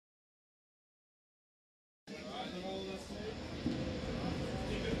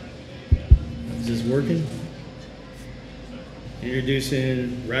this working?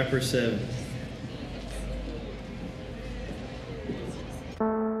 Introducing Rapper 7.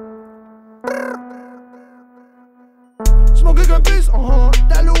 Smoking qu'un pisse,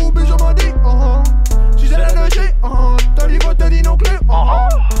 t'as le houbi, je m'en dis, si c'est la logique, t'as dit quoi, t'as dit non clé,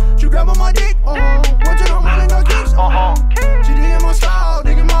 tu grab on my dick, what you don't want no kicks, she digging my style,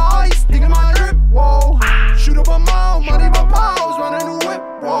 digging my ice, digging my drip, whoa, shoot up a mouth, money my pals, run a new whip,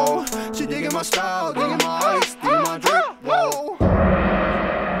 whoa, she digging my style, digging my ice, digging my drip, whoa.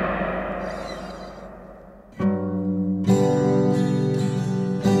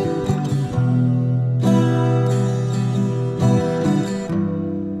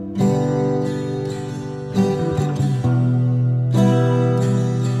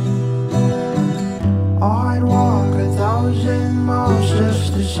 I'd walk 1,000 miles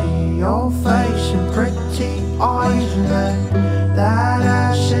just to see your face and pretty eyes, and then that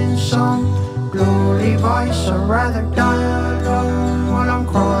ass in some blue Levi's. I'd rather die alone when I'm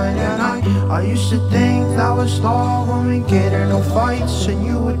crying at night. I used to think that was love when we get into fights, and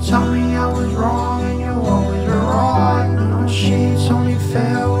you would tell me I was wrong and you always were right. Now sheets only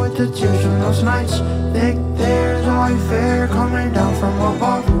fill with the tears from those nights. Thick there's only fear coming down from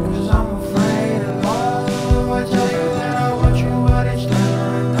above, 'cause I'm afraid of love. I tell you that I want you, but it's never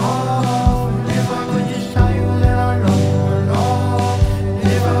enough. And if I could just tell you that I love you enough, and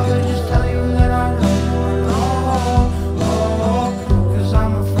if I could just tell you that I love you enough, 'cause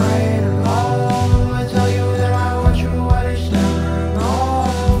I'm afraid of love. I tell you that I want you, but it's never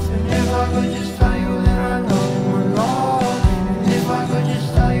enough. And if I could just tell you that I love you enough, and if I could just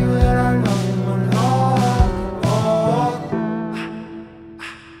tell you that I love you enough.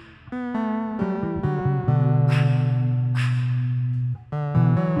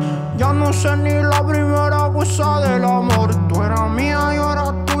 Ya no sé ni la primera cosa del amor. Tú eras mía, yo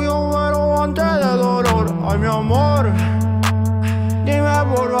era tuyo, pero antes de dolor. Ay, mi amor, dime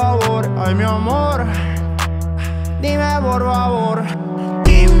por favor. Ay, mi amor, dime por favor.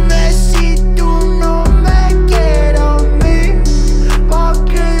 Dime si tú no me quieres a mí, pa'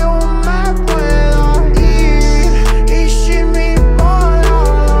 que yo me pueda ir. Y sin mí para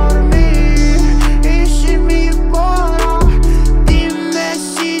dormir, y sin mí para. Dime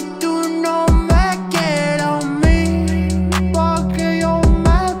si tú no me quieres a mí, pa' que yo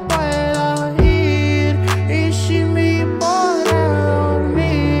me pueda ir. Y sin mí para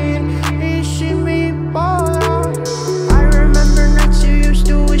dormir, y sin mí para. I remember nights you used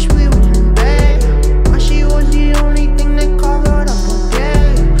to wish we were in bed, but she was the only thing that covered up a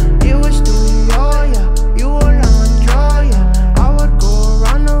day. It was too low, yeah, you were long and dry, yeah. I would go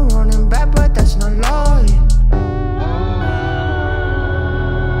around and running back, but that's not love, yeah.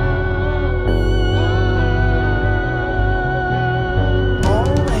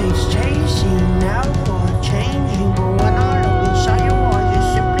 Always chasing, never changing, but when I look inside your eyes, it's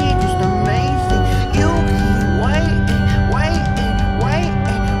simply just amazing. You keep waiting, waiting,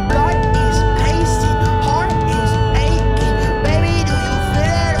 waiting. Blood is pacing, heart is aching. Baby, do you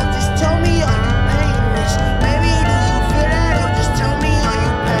feel it, or just tell me are you painless? Baby, do you feel it, or just tell me are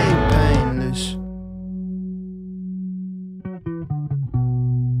you painless?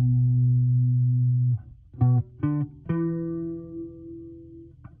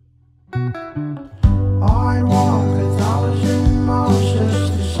 I'd walk 1,000 miles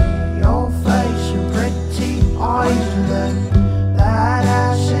just to see your face and pretty eyes, and then that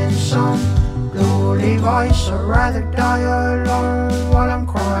ass in some blue Levi's. I'd rather die alone while I'm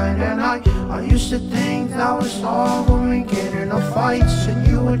crying at night. I used to think that was love when we get into fights, and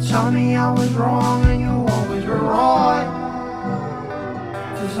you would tell me I was wrong and you always were right.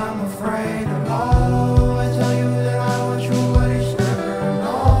 'Cause I'm afraid of love. I tell you that I want you, but it's never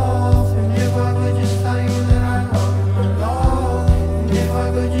enough. And if I could just tell you that I love you enough, and if I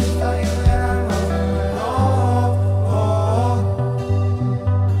could just tell you that I love you enough,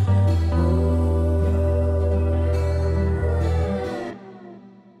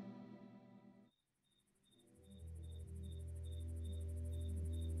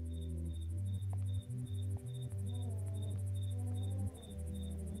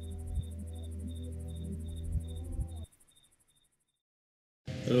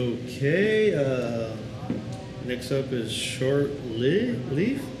 Okay, next up is Short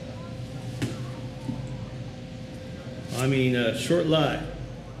Leaf. Short Lie.